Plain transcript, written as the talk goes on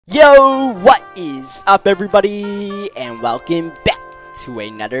Yo, what is up everybody, and welcome back to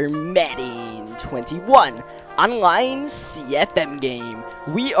another Madden 21 online CFM game.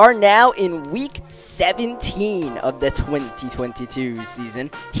 We are now in week 17 of the 2022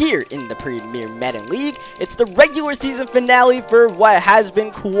 season here in the Premier Madden League. It's the regular season finale for what has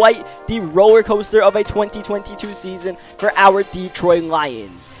been quite the roller coaster of a 2022 season for our Detroit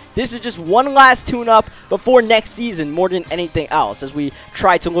Lions. This is just one last tune-up before next season more than anything else as we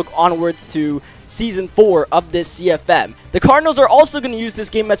try to look onwards to Season 4 of this CFM. The Cardinals are also going to use this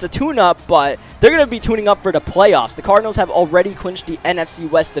game as a tune-up, but they're going to be tuning up for the playoffs. The Cardinals have already clinched the NFC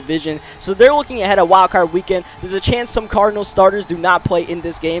West division, so they're looking ahead at Wildcard Weekend. There's a chance some Cardinals starters do not play in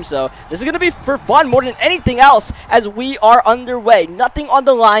this game, so this is going to be for fun more than anything else as we are underway. Nothing on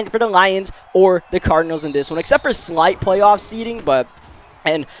the line for the Lions or the Cardinals in this one, except for slight playoff seeding,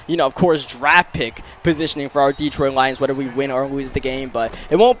 and, you know, of course, draft pick positioning for our Detroit Lions, whether we win or lose the game. But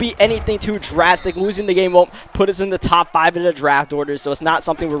it won't be anything too drastic. Losing the game won't put us in the top 5 of the draft order, so it's not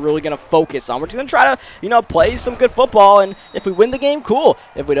something we're really going to focus on. We're just going to try to, you know, play some good football, and if we win the game, cool.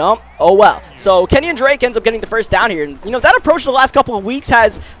 If we don't, oh well. So Kenyon Drake ends up getting the first down here, and, you know, that approach the last couple of weeks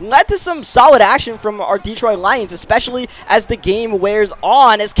has led to some solid action from our Detroit Lions, especially as the game wears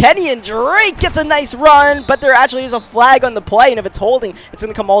on, as Kenyon Drake gets a nice run, but there actually is a flag on the play, and if it's holding, it's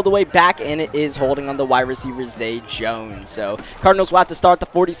going to come all the way back, and it is holding on the wide receiver, Zay Jones. So Cardinals will have to start the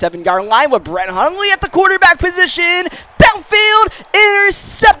 47-yard line with Brett Hundley at the quarterback position. Downfield,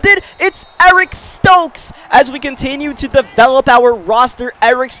 intercepted. It's Eric Stokes. As we continue to develop our roster,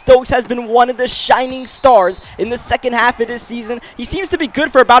 Eric Stokes has been one of the shining stars in the second half of this season. He seems to be good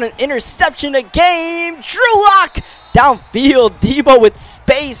for about an interception a game. Drew Lock downfield, Debo with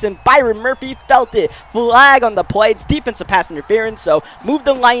space, and Byron Murphy felt it. Flag on the play. It's defensive pass interference, so move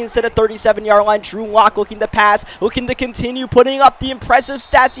the Lions to the 37-yard line. Drew Lock looking to pass, looking to continue putting up the impressive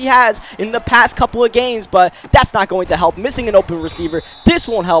stats he has in the past couple of games, but that's not going to help. Missing an open receiver. This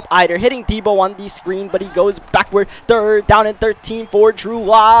won't help either. Hitting Debo on the screen, but he goes backward. Third down and 13 for Drew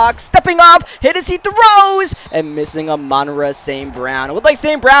Lock. Stepping up, hit as he throws, and missing a Monra St. Brown. It looked like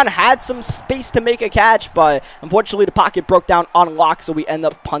St. Brown had some space to make a catch, but unfortunately the pocket broke down on Lock, so we end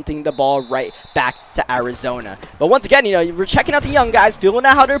up punting the ball right back to Arizona. But once again, you know, we're checking out the young guys, feeling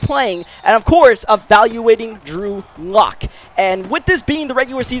out how they're playing, and of course, evaluating Drew Lock. And with this being the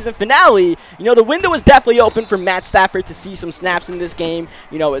regular season finale, you know, the window is definitely open for Matt Stafford to see some snaps in this game,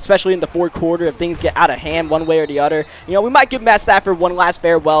 you know, especially in the fourth quarter if things get out of hand one way or the other. You know, we might give Matt Stafford one last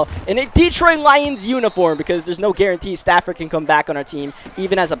farewell in a Detroit Lions uniform, because there's no guarantee Stafford can come back on our team,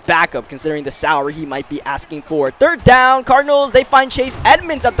 even as a backup, considering the salary he might be asking for. Third down, Cardinals, they find Chase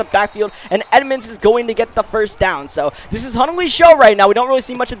Edmonds at the backfield, and Edmonds is going to get the first down. So this is Hundley's show right now. We don't really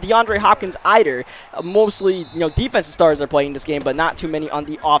see much of DeAndre Hopkins either. Mostly, you know, defensive stars are playing this game, but not too many on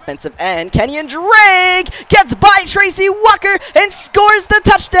the offensive end. Kenyon Drake gets by Tracy Walker and scores the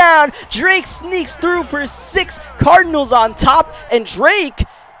touchdown. Drake sneaks through for 6, Cardinals on top, and Drake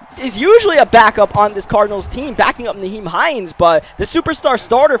is usually a backup on this Cardinals team, backing up Nyheim Hines, but the superstar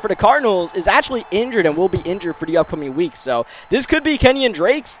starter for the Cardinals is actually injured and will be injured for the upcoming week. So this could be Kenyon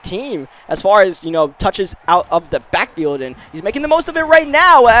Drake's team as far as, you know, touches out of the backfield, and he's making the most of it right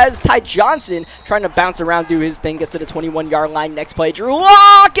now as Ty Johnson trying to bounce around, do his thing, gets to the 21-yard line. Next play, Drew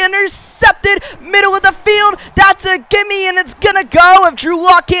Lock intercepted, middle of the field. That's a gimme, and it's gonna go if Drew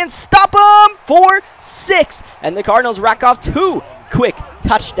Lock can't stop him for 6, and the Cardinals rack off 2 quick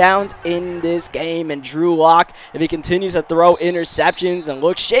touchdowns in this game. And Drew Lock, if he continues to throw interceptions and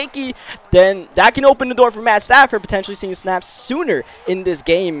look shaky, then that can open the door for Matt Stafford potentially seeing snaps sooner in this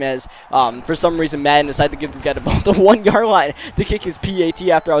game, as for some reason Madden decided to give this guy the ball at the 1-yard line to kick his PAT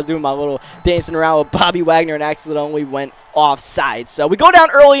after I was doing my little dancing around with Bobby Wagner and accidentally went offside. So we go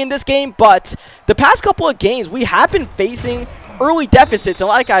down early in this game, but the past couple of games we have been facing early deficits, and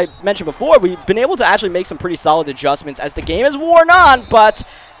like I mentioned before, we've been able to actually make some pretty solid adjustments as the game has worn on, but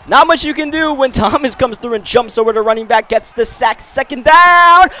not much you can do when Thomas comes through and jumps over the running back, gets the sack. Second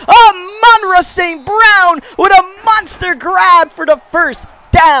down, Monra St. Brown with a monster grab for the first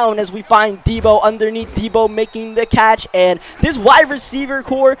down as we find Debo underneath. Debo making the catch, and this wide receiver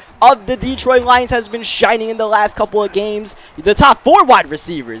core of the Detroit Lions has been shining in the last couple of games. The top 4 wide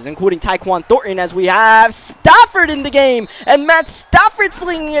receivers, including Tyquan Thornton, as we have Stafford in the game, and Matt Stafford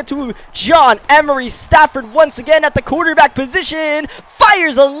slinging it to John Emery. Stafford once again at the quarterback position,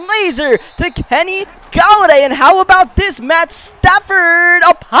 fires a laser to Kenny Galladay, and how about this? Matt Stafford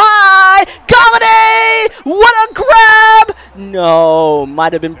up high, Galladay, what a grab! No,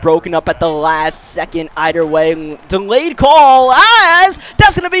 might have been broken up at the last second. Either way, delayed call as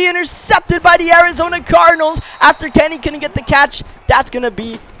that's going to be intercepted by the Arizona Cardinals after Kenny couldn't get the catch. That's going to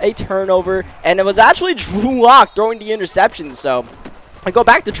be a turnover, and it was actually Drew Lock throwing the interception, so I go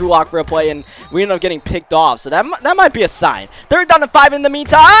back to Drew Lock for a play, and we end up getting picked off. So that might be a sign. 3rd down and 5 in the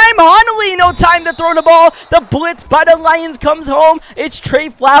meantime. Honolulu, no time to throw the ball. The blitz by the Lions comes home. It's Trey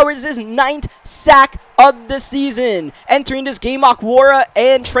Flowers' 9th sack of the season. Entering this game, Akwara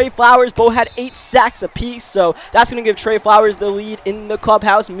and Trey Flowers both had 8 sacks apiece, so that's going to give Trey Flowers the lead in the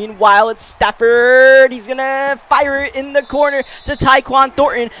clubhouse. Meanwhile, it's Stafford. He's going to fire it in the corner to Tyquan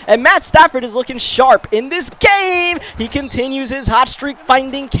Thornton, and Matt Stafford is looking sharp in this game. He continues his hot streak,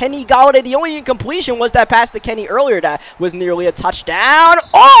 finding Kenny Golladay. The only incompletion was that pass to Kenny earlier that was nearly a touchdown.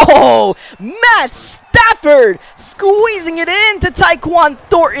 Oh, Matt Stafford squeezing it in to Tyquan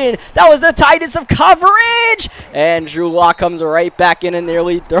Thornton. That was the tightest of coverage. And Drew Lock comes right back in and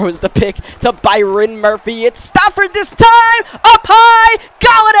nearly throws the pick to Byron Murphy. It's Stafford this time. Up high.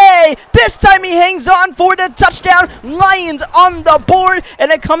 Golladay. This time he hangs on for the touchdown. Lions on the board. And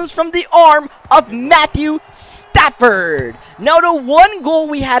it comes from the arm of Matthew Stafford. Now the one goal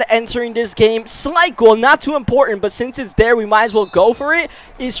we had entering this game, slight goal, not too important, but since it's there, we might as well go for it,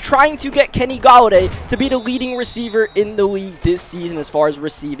 is trying to get Kenny Golladay to be the leading receiver in the league this season as far as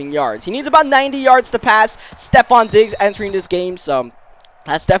receiving yards. He needs about 90 yards to pass Stephon Diggs entering this game, so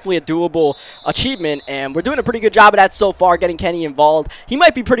that's definitely a doable achievement, and we're doing a pretty good job of that so far, getting Kenny involved. He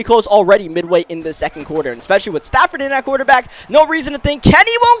might be pretty close already midway in the second quarter, and especially with Stafford in that quarterback, no reason to think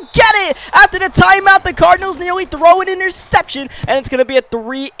Kenny won't get it. After the timeout, the Cardinals nearly throw an interception, and it's going to be a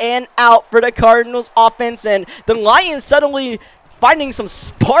 3-and-out for the Cardinals offense, and the Lions suddenly finding some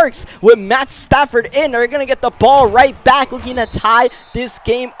sparks with Matt Stafford in. They're going to get the ball right back, looking to tie this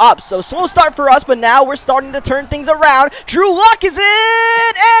game up. So slow start for us, but now we're starting to turn things around. Drew Lock is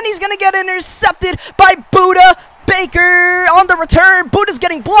in, and he's going to get intercepted by Buda Baker on the return. Buda's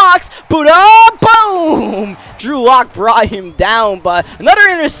getting blocks. Buda, boom! Drew Lock brought him down, but another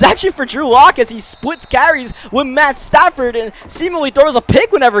interception for Drew Lock as he splits carries with Matt Stafford and seemingly throws a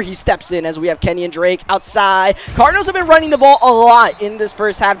pick whenever he steps in, as we have Kenny and Drake outside. Cardinals have been running the ball a lot in this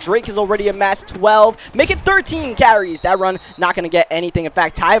first half. Drake has already amassed 12, make it 13 carries. That run not going to get anything. In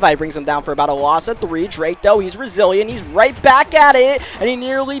fact, Tyvi brings him down for about a loss of 3. Drake, though, he's resilient. He's right back at it, and he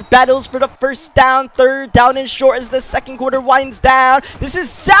nearly battles for the first down. 3rd down and short as the second quarter winds down. This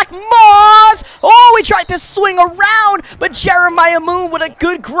is Zach Moss. Oh, he tried to swing around, but Jeremiah Moon with a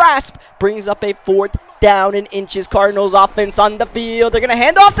good grasp brings up a 4th down and inches. Cardinals offense on the field. They're going to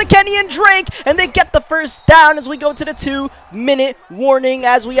hand off to Kenny and Drake, and they get the first down as we go to the 2-minute warning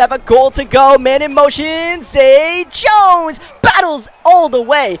as we have a goal to go. Man in motion. Zay Jones battles all the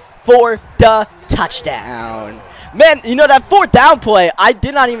way for the touchdown. Man, you know, that 4th down play, I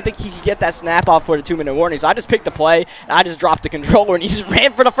did not even think he could get that snap off for the 2-minute warning, so I just picked the play, and I just dropped the controller, and he just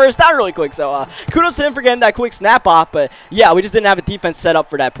ran for the first down really quick, so kudos to him for getting that quick snap off, but yeah, we just didn't have a defense set up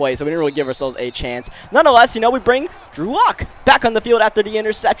for that play, so we didn't really give ourselves a chance. Nonetheless, you know, we bring Drew Lock back on the field after the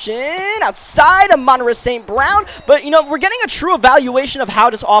interception outside of Monterey St. Brown, but, you know, we're getting a true evaluation of how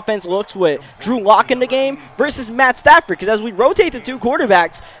this offense looks with Drew Lock in the game versus Matt Stafford, because as we rotate the 2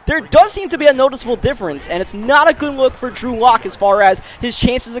 quarterbacks, there does seem to be a noticeable difference, and it's not a good look for Drew Lock as far as his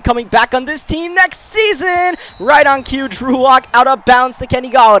chances of coming back on this team next season. Right on cue, Drew Lock out of bounds to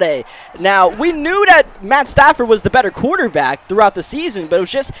Kenny Golladay. Now, we knew that Matt Stafford was the better quarterback throughout the season, but it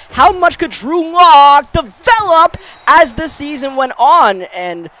was just how much could Drew Lock develop as the season went on,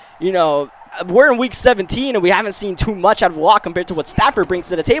 and, you know, we're in week 17, and we haven't seen too much out of Lock compared to what Stafford brings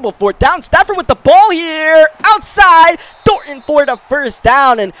to the table. 4th down, Stafford with the ball here, outside, Thornton for the first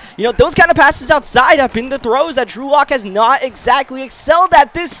down, and, you know, those kind of passes outside have been the throws that Drew Lock has not exactly excelled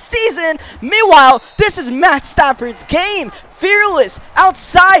at this season. Meanwhile, this is Matt Stafford's game. Fearless,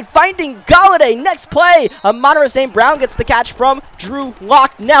 outside, finding Golladay. Next play, Monterey St. Brown gets the catch from Drew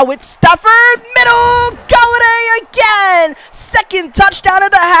Lock. Now it's Stafford, middle, Golladay again. 2nd touchdown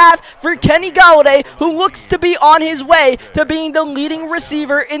of the half for Kenny Golladay, who looks to be on his way to being the leading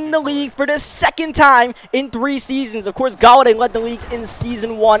receiver in the league for the 2nd time in 3 seasons. Of course, Golladay led the league in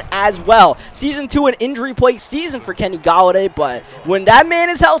Season 1 as well. Season 2, an injury-plagued season for Kenny Golladay, but when that man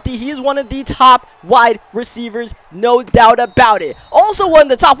is healthy, he is one of the top wide receivers, no doubt about it. Also, one of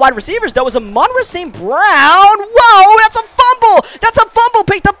the top wide receivers, though, was Monterey St. Brown. Whoa, that's a fumble. That's a fumble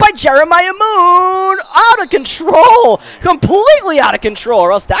picked up by Jeremiah Moon. Out of control. Completely out of control,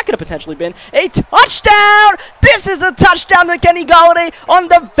 or else that could have potentially been a touchdown. This is a touchdown to Kenny Golladay on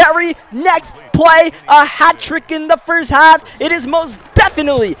the very next play. A hat trick in the first half. It is most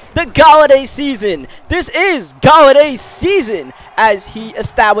definitely the Golladay season. This is Galladay's season as he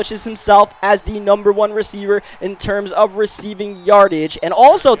establishes himself as the #1 receiver in terms of receiving yardage, and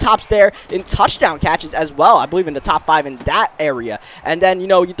also tops there in touchdown catches as well. I believe in the top 5 in that area. And then, you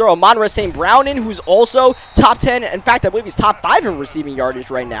know, you throw Amon-Ra St. Brown in, who's also top 10. In fact, I believe he's top 5 in receiving yardage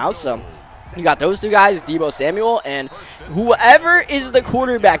right now. So you got those two guys, Deebo Samuel, and whoever is the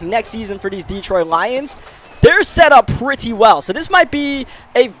quarterback next season for these Detroit Lions, they're set up pretty well. So this might be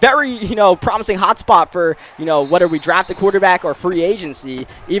a very, you know, promising hotspot for, you know, whether we draft a quarterback or free agency,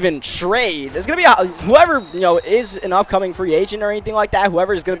 even trades. It's going to be whoever, you know, is an upcoming free agent or anything like that,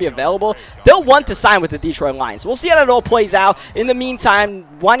 whoever is going to be available, they'll want to sign with the Detroit Lions. So we'll see how that all plays out. In the meantime,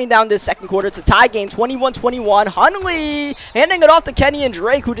 winding down this second quarter, it's a tie game, 21-21. Hundley handing it off to Kenny and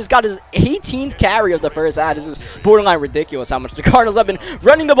Drake, who just got his 18th carry of the first half. This is borderline ridiculous how much the Cardinals have been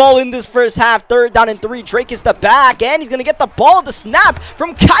running the ball in this first half. 3rd down and 3. Drake is the back, and he's going to get the ball at the snap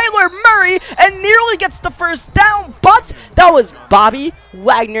from Kyler Murray and nearly gets the first down, but that was Bobby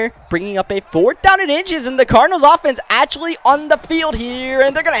Wagner bringing up a 4th down and inches, and the Cardinals offense actually on the field here,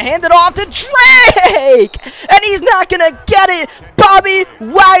 and they're going to hand it off to Drake, and he's not going to get it. Bobby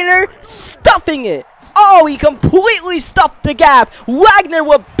Wagner stuffing it. Oh, he completely stuffed the gap. Wagner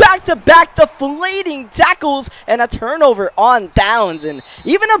with back-to-back deflating tackles and a turnover on downs. And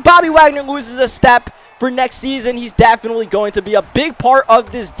even if Bobby Wagner loses a step for next season, he's definitely going to be a big part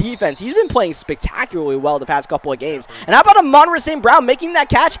of this defense. He's been playing spectacularly well the past couple of games. And how about Amon-Ra St. Brown making that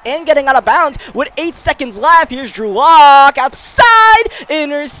catch and getting out of bounds with 8 seconds left? Here's Drew Lock outside,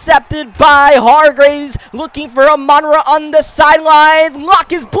 intercepted by Hargraves, looking for Amon-Ra on the sidelines.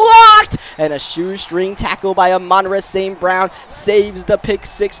 Lock is blocked, and a shoestring tackle by Amon-Ra St. Brown saves the pick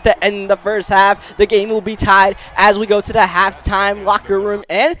 6 to end the first half. The game will be tied as we go to the halftime locker room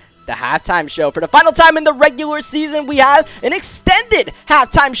and the halftime show. For the final time in the regular season, we have an extended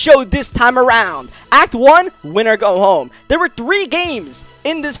halftime show this time around. Act 1, win or go home. There were 3 games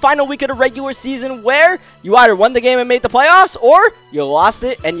in this final week of the regular season where you either won the game and made the playoffs, or you lost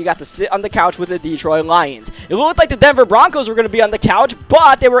it and you got to sit on the couch with the Detroit Lions. It looked like the Denver Broncos were going to be on the couch,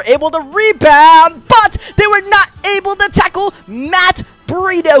 but they were able to rebound, but they were not able to tackle Matt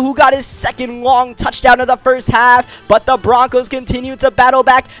Breida, who got his 2nd long touchdown of the first half, but the Broncos continued to battle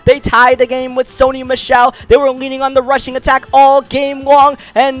back. They tied the game with Sony Michel. They were leaning on the rushing attack all game long,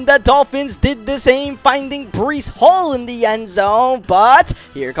 and the Dolphins did the same, finding Breece Hall in the end zone, but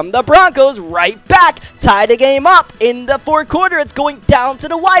here come the Broncos right back, tie the game up in the 4th quarter. It's going down to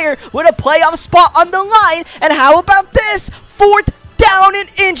the wire with a playoff spot on the line, and how about this? 4th down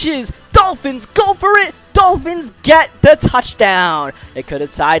and inches. Dolphins go for it. Dolphins get the touchdown. They could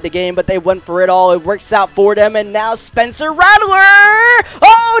have tied the game, but they went for it all. It works out for them, and now Spencer Rattler,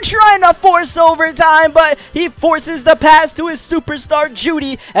 oh, trying to force overtime, but he forces the pass to his superstar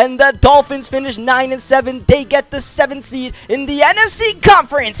Judy, and the Dolphins finish 9-7. They get the 7th seed in the NFC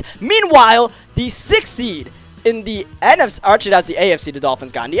Conference. Meanwhile, the 6th seed in the NFC, actually that's the AFC the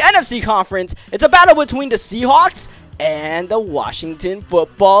Dolphins got. In the NFC Conference, it's a battle between the Seahawks and the Washington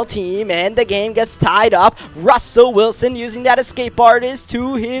football team, and the game gets tied up. Russell Wilson using that escape artist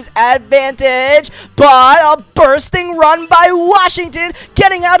to his advantage, but a bursting run by Washington,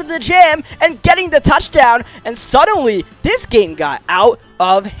 getting out of the jam and getting the touchdown, and suddenly this game got out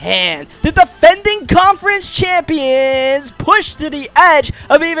of hand. The defending conference champions pushed to the edge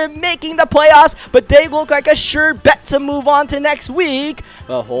of even making the playoffs, but they look like a sure bet to move on to next week.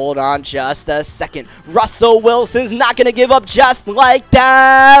 But hold on just a second. Russell Wilson's not going to give up just like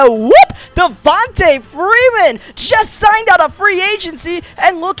that. Whoop! Devontae Freeman just signed out of free agency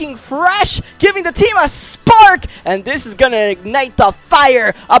and looking fresh, giving the team a spark. And this is going to ignite the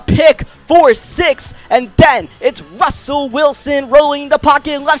fire. A pick for 6. And then it's Russell Wilson rolling the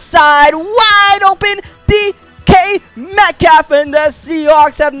pocket left side, wide open. DK Metcalf, and the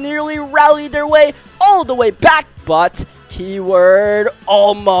Seahawks have nearly rallied their way all the way back, but keyword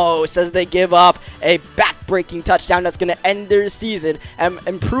almost, as they give up a back-breaking touchdown that's going to end their season and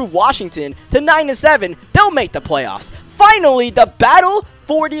improve Washington to 9-7. They'll make the playoffs. Finally, the battle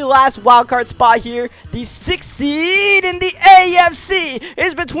for the last wildcard spot here, the 6th seed in the AFC,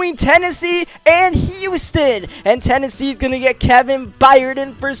 is between Tennessee and Houston. And Tennessee is going to get Kevin Byard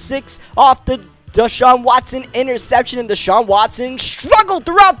in for 6 off the Deshaun Watson interception, and Deshaun Watson struggled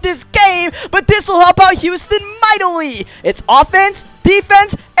throughout this game, but this will help out Houston mightily. It's offense,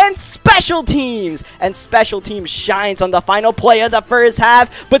 defense, and special teams. And special teams shines on the final play of the first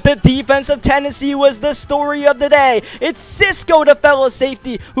half, but the defense of Tennessee was the story of the day. It's Cisco, the fellow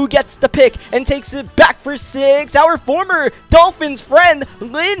safety, who gets the pick and takes it back for 6. Our former Dolphins friend,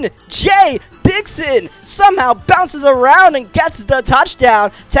 Lynn J. Dixon, somehow bounces around and gets the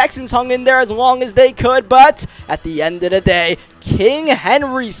touchdown. Texans hung in there as long as they could, but at the end of the day, King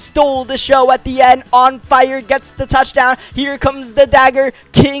Henry stole the show at the end. On fire, gets the touchdown. Here comes the dagger.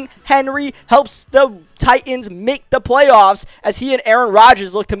 King Henry helps the Titans make the playoffs as he and Aaron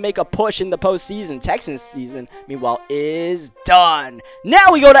Rodgers look to make a push in the postseason. Texans season, meanwhile, is done.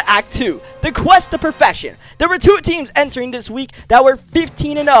 Now we go to Act 2, the quest to perfection. There were 2 teams entering this week that were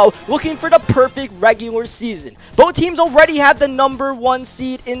 15-0, looking for the perfect regular season. Both teams already have the #1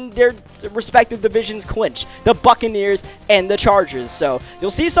 seed in their respective divisions clinched, the Buccaneers and the Chargers. So you'll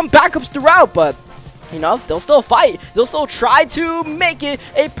see some backups throughout, but you know, they'll still fight. They'll still try to make it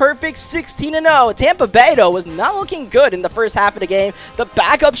a perfect 16-0. Tampa Bay, though, was not looking good in the first half of the game. The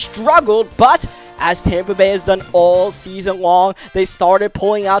backup struggled, but as Tampa Bay has done all season long, they started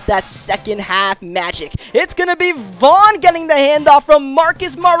pulling out that second half magic. It's going to be Vaughn getting the handoff from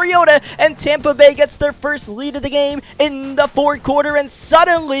Marcus Mariota, and Tampa Bay gets their first lead of the game in the 4th quarter, and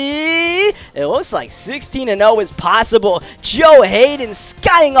suddenly, it looks like 16-0 is possible. Joe Hayden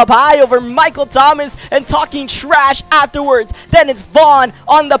skying up high over Michael Thomas and talking trash afterwards. Then it's Vaughn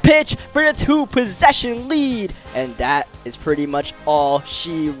on the pitch for the 2-possession lead, and that is pretty much all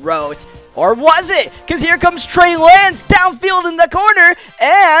she wrote. Or was it? Because here comes Trey Lance downfield in the corner,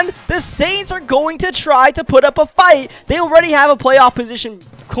 and the Saints are going to try to put up a fight. They already have a playoff position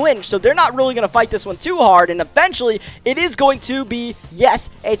clinched, so they're not really going to fight this one too hard, and eventually it is going to be, yes,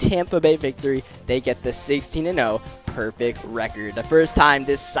 a Tampa Bay victory. They get the 16-0 perfect record, the first time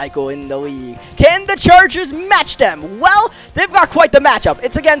this cycle in the league. Can the Chargers match them? Well, they've got quite the matchup.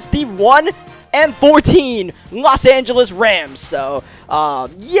 It's against the 1-14 Los Angeles Rams. So,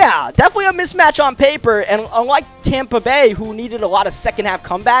 yeah, definitely a mismatch on paper. And unlike Tampa Bay, who needed a lot of second half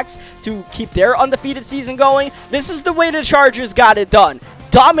comebacks to keep their undefeated season going, this is the way the Chargers got it done.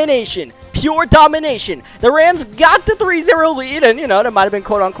 Domination. Pure domination. The Rams got the 3-0 lead, and, you know, there might have been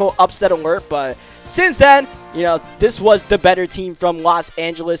quote-unquote upset alert, but since then, you know, this was the better team from Los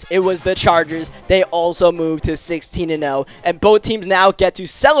Angeles. It was the Chargers. They also moved to 16-0, and both teams now get to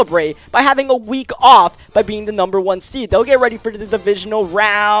celebrate by having a week off by being the #1 seed. They'll get ready for the divisional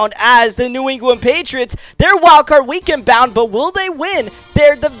round as the New England Patriots. They're wildcard weekend bound, but will they win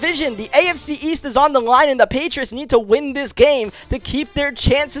their division? The AFC East is on the line, and the Patriots need to win this game to keep their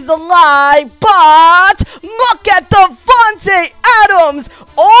chances alive. But look at Devontae Adams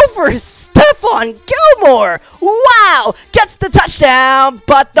over Stephon Gilmore. Wow! Gets the touchdown,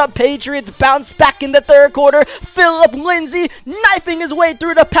 but the Patriots bounce back in the 3rd quarter. Phillip Lindsay knifing his way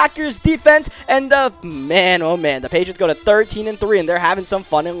through the Packers defense, and man, oh man, the Patriots go to 13-3, and they're having some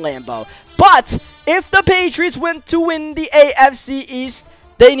fun in Lambeau. But if the Patriots went to win the AFC East,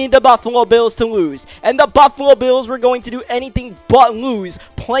 they need the Buffalo Bills to lose. And the Buffalo Bills were going to do anything but lose,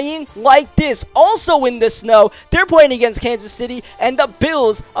 playing like this. Also in the snow, they're playing against Kansas City, and the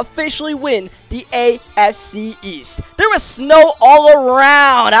Bills officially win the AFC East. There was snow all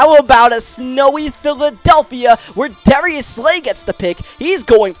around. How about a snowy Philadelphia where Darius Slay gets the pick? He's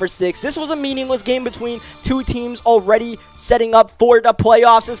going for 6. This was a meaningless game between 2 teams already setting up for the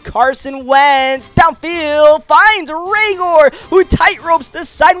playoffs as Carson Wentz downfield finds Rager, who tightropes the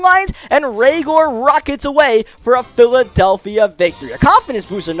sidelines, and Rager rockets away for a Philadelphia victory. A confidence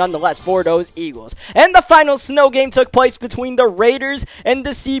booster nonetheless for those Eagles. And the final snow game took place between the Raiders and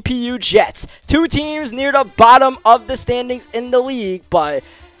the CPU Jets. 2 teams near the bottom of the standings in the league, but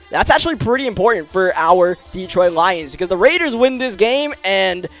that's actually pretty important for our Detroit Lions because the Raiders win this game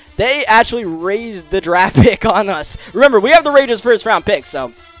and they actually raised the draft pick on us. Remember, we have the Raiders' first round pick,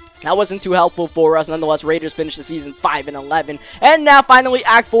 so that wasn't too helpful for us. Nonetheless, Raiders finished the season 5-11. And now, finally,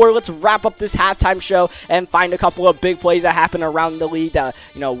 Act 4. Let's wrap up this halftime show and find a couple of big plays that happened around the league that,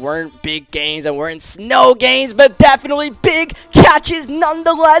 you know, weren't big gains and weren't snow gains, but definitely big catches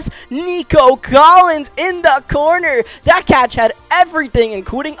nonetheless. Nico Collins in the corner. That catch had everything,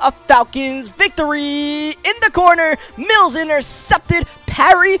 including a Falcons victory in the corner. Mills intercepted.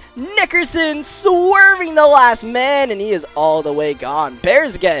 Harry Nickerson swerving the last man, and he is all the way gone.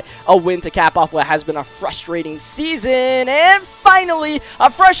 Bears get a win to cap off what has been a frustrating season. And finally, a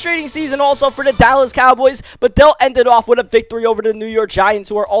frustrating season also for the Dallas Cowboys, but they'll end it off with a victory over the New York Giants,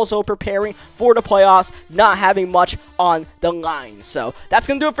 who are also preparing for the playoffs, not having much on the line. So that's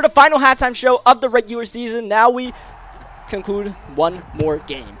going to do it for the final halftime show of the regular season. Now we conclude one more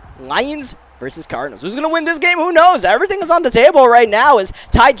game. Lions versus Cardinals. Who's going to win this game? Who knows? Everything is on the table right now as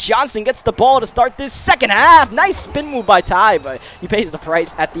Ty Johnson gets the ball to start this second half. Nice spin move by Ty, but he pays the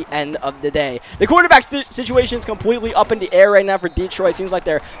price at the end of the day. The quarterback situation is completely up in the air right now for Detroit. Seems like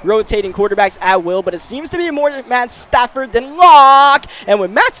they're rotating quarterbacks at will, but it seems to be more Matt Stafford than Locke. And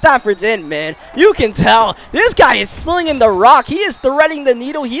when Matt Stafford's in, man, you can tell this guy is slinging the rock. He is threading the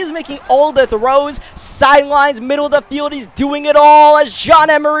needle. He is making all the throws, sidelines, middle of the field. He's doing it all as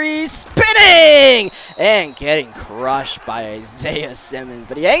John Emery spinning and getting crushed by Isaiah Simmons,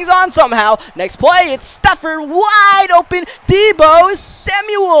 but he hangs on somehow. Next play, it's Stafford wide open. Deebo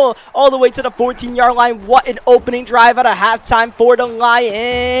Samuel all the way to the 14-yard line. What an opening drive at a halftime for the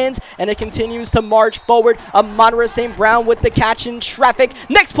Lions, and it continues to march forward. Amon-Ra St. Brown with the catch in traffic.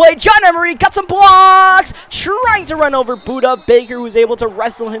 Next play, John Emery got some blocks, trying to run over Buda Baker, who's able to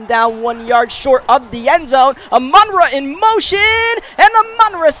wrestle him down 1 yard short of the end zone. Amon-Ra in motion, and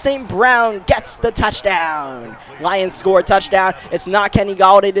Amon-Ra St. Brown gets the touchdown. Lions score a touchdown. It's not Kenny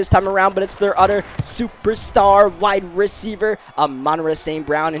Golladay this time around, but it's their other superstar wide receiver, Amon-Ra St.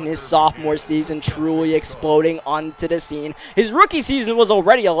 Brown, in his sophomore season, truly exploding onto the scene. His rookie season was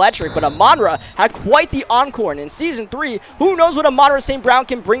already electric, but Amon-Ra had quite the encore, and in season 3, who knows what Amon-Ra St. Brown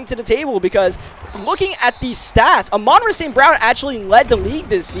can bring to the table, because looking at these stats, Amon-Ra St. Brown actually led the league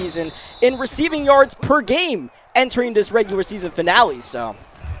this season in receiving yards per game entering this regular season finale. So,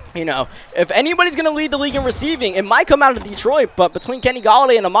 you know, if anybody's going to lead the league in receiving, it might come out of Detroit, but between Kenny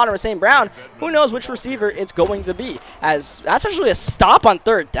Golladay and Amon-Ra St. Brown, who knows which receiver it's going to be, as that's actually a stop on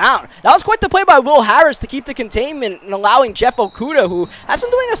third down. That was quite the play by Will Harris to keep the containment and allowing Jeff Okudah, who has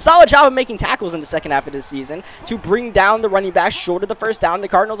been doing a solid job of making tackles in the second half of this season, to bring down the running back short of the first down. The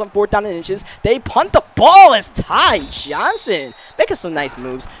Cardinals on 4th down and inches. They punt the ball as Ty Johnson making some nice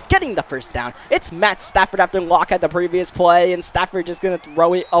moves, getting the first down. It's Matt Stafford after Locke had the previous play, and Stafford just going to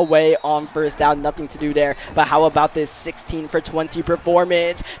throw it away on first down. Nothing to do there, but how about this 16 for 20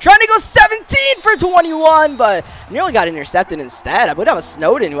 performance? Trying to go 17 for 21, but nearly got intercepted instead. I believe that was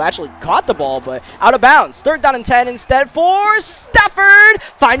Snowden who actually caught the ball, but out of bounds. 3rd down and 10 instead for Stafford,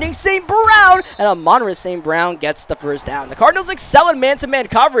 finding St. Brown, and Amon-Ra St. Brown gets the first down. The Cardinals excel in man-to-man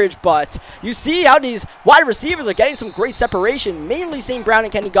coverage, but you see how these wide receivers are getting some great separation, mainly St. Brown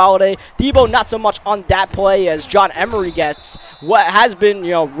and Kenny Golladay. Deebo not so much on that play, as John Emery gets what has been,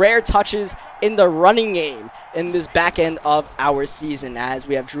 you know, rare touches in the running game in this back end of our season, as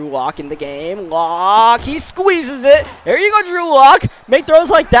we have Drew Lock in the game. Lock, he squeezes it. There you go, Drew Lock. Make throws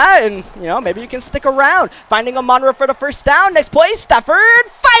like that, and, you know, maybe you can stick around. Finding Amon-Ra for the first down. Next play, Stafford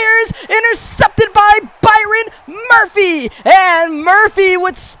fires, intercepted by Byron Murphy, and Murphy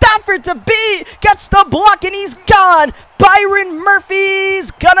with Stafford to beat, gets the block, and he's gone. Byron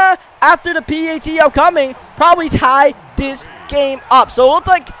Murphy's gonna, after the PAT outcoming, probably tie this game up. So it looked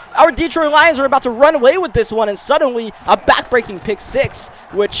like our Detroit Lions were about to run away with this one, and suddenly a back-breaking pick 6,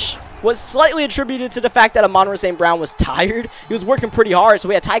 which was slightly attributed to the fact that Amon-Ra St. Brown was tired. He was working pretty hard, so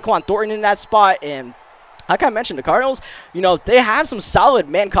we had Tyquan Thornton in that spot, and like I mentioned, the Cardinals, you know, they have some solid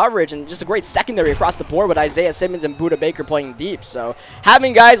man coverage and just a great secondary across the board with Isaiah Simmons and Buda Baker playing deep. So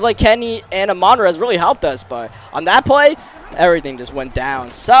having guys like Kenny and Amon-Ra has really helped us, but on that play, everything just went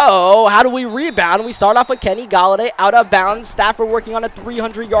down. So how do we rebound? We start off with Kenny Golladay out of bounds. Stafford working on a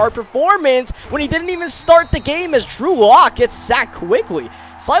 300-yard performance when he didn't even start the game, as Drew Lock gets sacked quickly.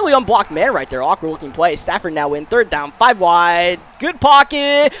 Slightly unblocked man right there. Awkward looking play. Stafford now in 3rd down, 5 wide. Good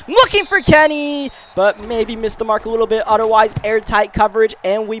pocket. Looking for Kenny, but maybe missed the mark a little bit. Otherwise, airtight coverage,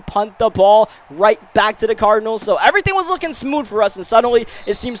 and we punt the ball right back to the Cardinals. So everything was looking smooth for us, and suddenly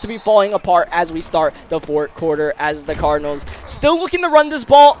it seems to be falling apart as we start the 4th quarter, as the Cardinals still looking to run this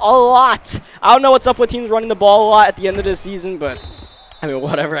ball a lot. I don't know what's up with teams running the ball a lot at the end of the season, but I mean,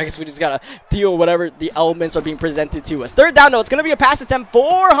 whatever. I guess we just got to deal with whatever the elements are being presented to us. 3rd down, though. It's going to be a pass attempt for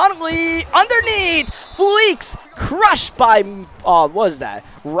Huntley. Underneath. Fleeks. Crushed by, what was that?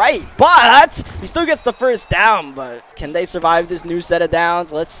 Right. But he still gets the first down. But can they survive this new set of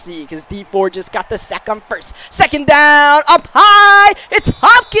downs? Let's see. Because D4 just got the sack on first. 2nd down. Up high. It's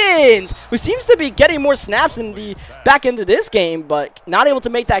Hopkins, who seems to be getting more snaps in the back end of this game, but not able to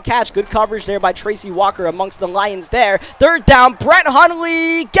make that catch. Good coverage there by Tracy Walker amongst the Lions there. 3rd down. Brett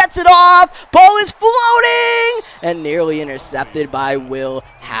Huntley gets it off. Ball is floating and nearly intercepted by Will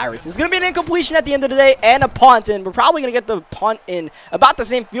Harris. It's going to be an incompletion at the end of the day and a punt, and we're probably going to get the punt in about the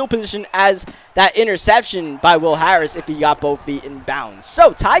same field position as that interception by Will Harris if he got both feet in bounds.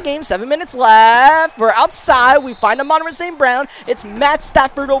 So tie game, 7 minutes left. We're outside. We find Amon-Ra St. Brown. It's Matt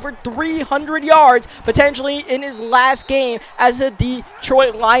Stafford over 300 yards, potentially in his last game as a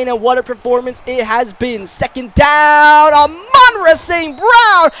Detroit Lion, and what a performance it has been. 2nd down. Amon-Ra Monra St.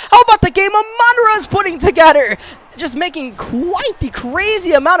 Brown. How about the game Monra is putting together? Just making quite the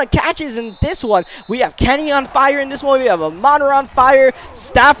crazy amount of catches in this one. We have Kenny on fire in this one. We have a Monra on fire.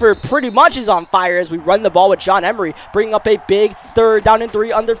 Stafford pretty much is on fire as we run the ball with John Emery, bringing up a big 3rd down and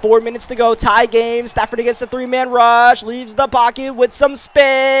 3, under 4 minutes to go. Tie game. Stafford against the 3-man rush. Leaves the pocket with some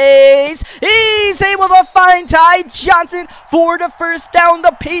space. He's able to find Ty Johnson for the 1st down.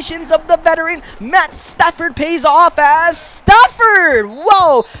 The patience of the veteran Matt Stafford pays off as Stafford.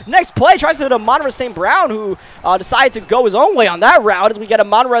 Whoa. Next play tries to hit a Monra St. Brown, who decided to go his own way on that route as we get a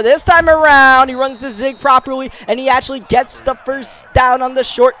Monra this time around. He runs the zig properly, and he actually gets the 1st down on the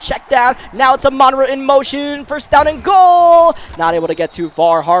short check down. Now it's a Monra in motion. 1st down and goal. Not able to get too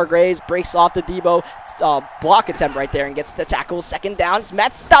far. Hargraves breaks off the Debo block attempt right there and gets the tackle. 2nd down. It's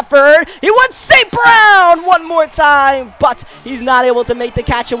Matt Stafford. He wants St. Brown one more time, but he's not able to make the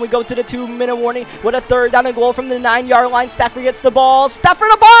catch, and we go to the 2-minute warning with a 3rd down and goal from the 9-yard line. Stafford gets the ball.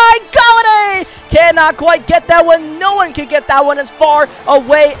 Stafford a bye. Galladay cannot quite get that one. No one could get that one as far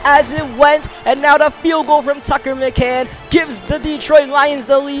away as it went. And now the field goal from Tucker McCann gives the Detroit Lions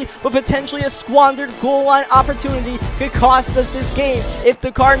the lead, but potentially a squandered goal line opportunity could cost us this game if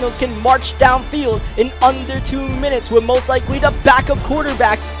the Cardinals can march downfield in under 2 minutes with most likely the backup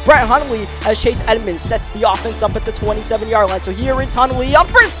quarterback, Brett Hundley, as Chase Edmonds sets the offense up at the 27-yard line. So here is Hundley up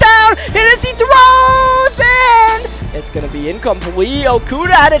 1st down, and as he throws in, it's going to be incomplete.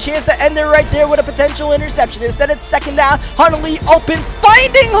 Okuda had a chance to end it right there with a potential interception. Instead, it's 2nd down. Hundley open,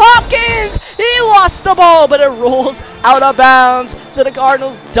 finding Hopkins. He lost the ball, but it rolls out of bounds. So the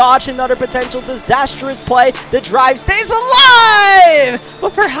Cardinals dodge another potential disastrous play. The drive stays alive,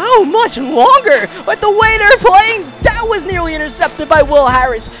 but for how much longer? With the way they're playing, that was nearly intercepted by Will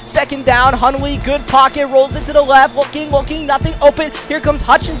Harris. 2nd down. Hundley, good pocket, rolls it to the left, looking, nothing open. Here comes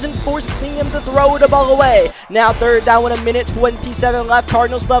Hutchinson, forcing him to throw the ball away. Now 3rd down with 1:27 left.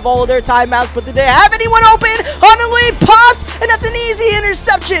 Cardinals still have all of their timeouts, but did they have anyone open? Hundley popped, and that's an easy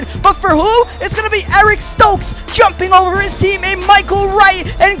interception. But for who? It's going to be Eric Stokes jumping over his teammate Michael Wright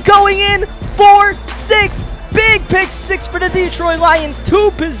and going in for 6. Big pick 6 for the Detroit Lions.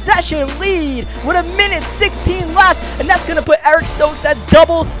 2-possession lead with 1:16 left. And that's going to put Eric Stokes at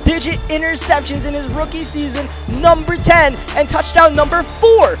double-digit interceptions in his rookie season, number 10, and touchdown number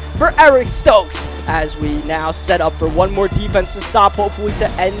 4 for Eric Stokes. As we now set up for one more defense to stop, hopefully to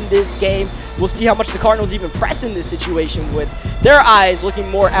end this game. We'll see how much the Cardinals even press in this situation, with their eyes looking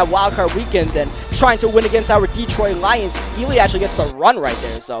more at wildcard weekend than trying to win against our Detroit Lions. Healy actually gets the run right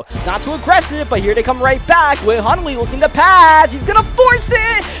there, so not too aggressive, but here they come right back with Hundley looking to pass. He's going to force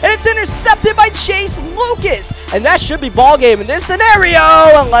it, and it's intercepted by Chase Lucas. And that should be ball game in this scenario,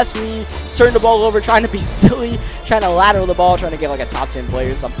 unless we turn the ball over trying to be silly, trying to lateral the ball, trying to get like a top 10 play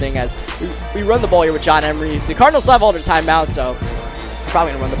or something, as we run the ball here with John Emery. The Cardinals still have all their timeouts, so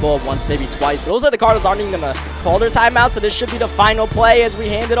probably going to run the ball once, maybe twice. But it looks like the Cardinals aren't even going to call their timeout, so this should be the final play as we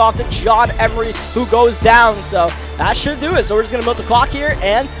hand it off to John Emery, who goes down. So that should do it. So we're just going to milk the clock here,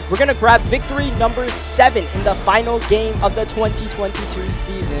 and we're going to grab victory number 7 in the final game of the 2022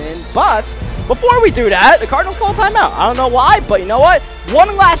 season. But before we do that, the Cardinals call a timeout. I don't know why, but you know what?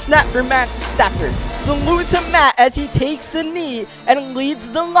 One last snap for Matt Stafford. Salute to Matt as he takes a knee and leads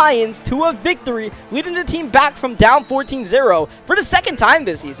the Lions to a victory, leading the team back from down 14-0 for the 2nd time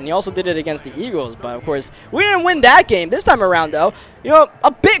this season. He also did it against the Eagles, but of course, we didn't win that game. This time around, though, you know,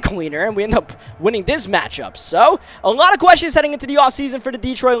 a bit cleaner, and we end up winning this matchup. So, a lot of questions heading into the offseason for the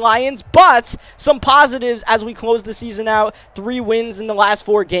Detroit Lions, but some positives as we close the season out. 3 wins in the last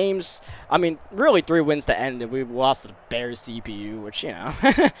 4 games. I mean, really 3 wins to end, and we lost to the Bears CPU, which, you know,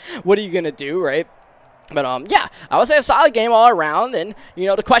 what are you going to do, right? But, yeah, I would say a solid game all around. And, you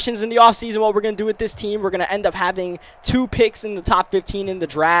know, the questions in the offseason, what we're going to do with this team, we're going to end up having 2 picks in the top 15 in the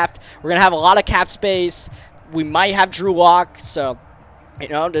draft. We're going to have a lot of cap space. We might have Drew Lock. So, you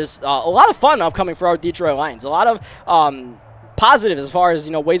know, there's a lot of fun upcoming for our Detroit Lions. A lot of positives as far as,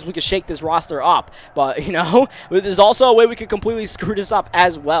 you know, ways we could shake this roster up. But, you know, there's also a way we could completely screw this up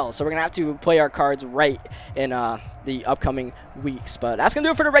as well. So we're going to have to play our cards right in the upcoming weeks. But that's going to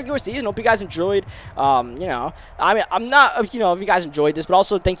do it for the regular season. Hope you guys enjoyed. You know, I mean, I'm not, you know, if you guys enjoyed this, but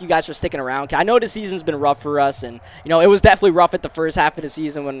also thank you guys for sticking around. I know this season's been rough for us, and, you know, it was definitely rough at the first half of the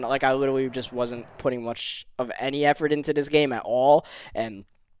season when, like, I literally just wasn't putting much of any effort into this game at all. And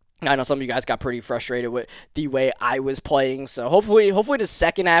I know some of you guys got pretty frustrated with the way I was playing, so hopefully the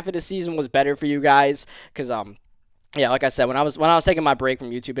second half of the season was better for you guys, because yeah, like I said, when I was taking my break from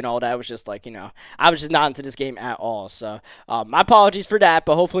YouTube and all that, it was just like, I was just not into this game at all. So my apologies for that,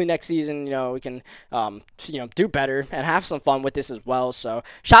 but hopefully next season, we can do better and have some fun with this as well. So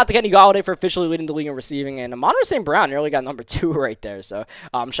shout out to Kenny Galladay for officially leading the league in receiving, and Amon-Ra St. Brown nearly got number 2 right there. So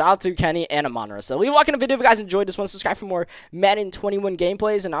shout out to Kenny and Amon-Ra. So leave a like in the video if you guys enjoyed this one. Subscribe for more Madden 21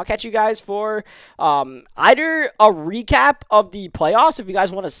 gameplays, and I'll catch you guys for either a recap of the playoffs if you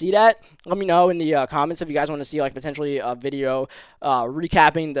guys want to see that. Let me know in the comments if you guys want to see like potentially a video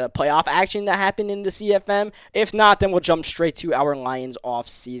recapping the playoff action that happened in the CFM. If not, then we'll jump straight to our Lions off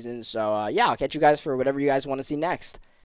season. So yeah, I'll catch you guys for whatever you guys want to see next.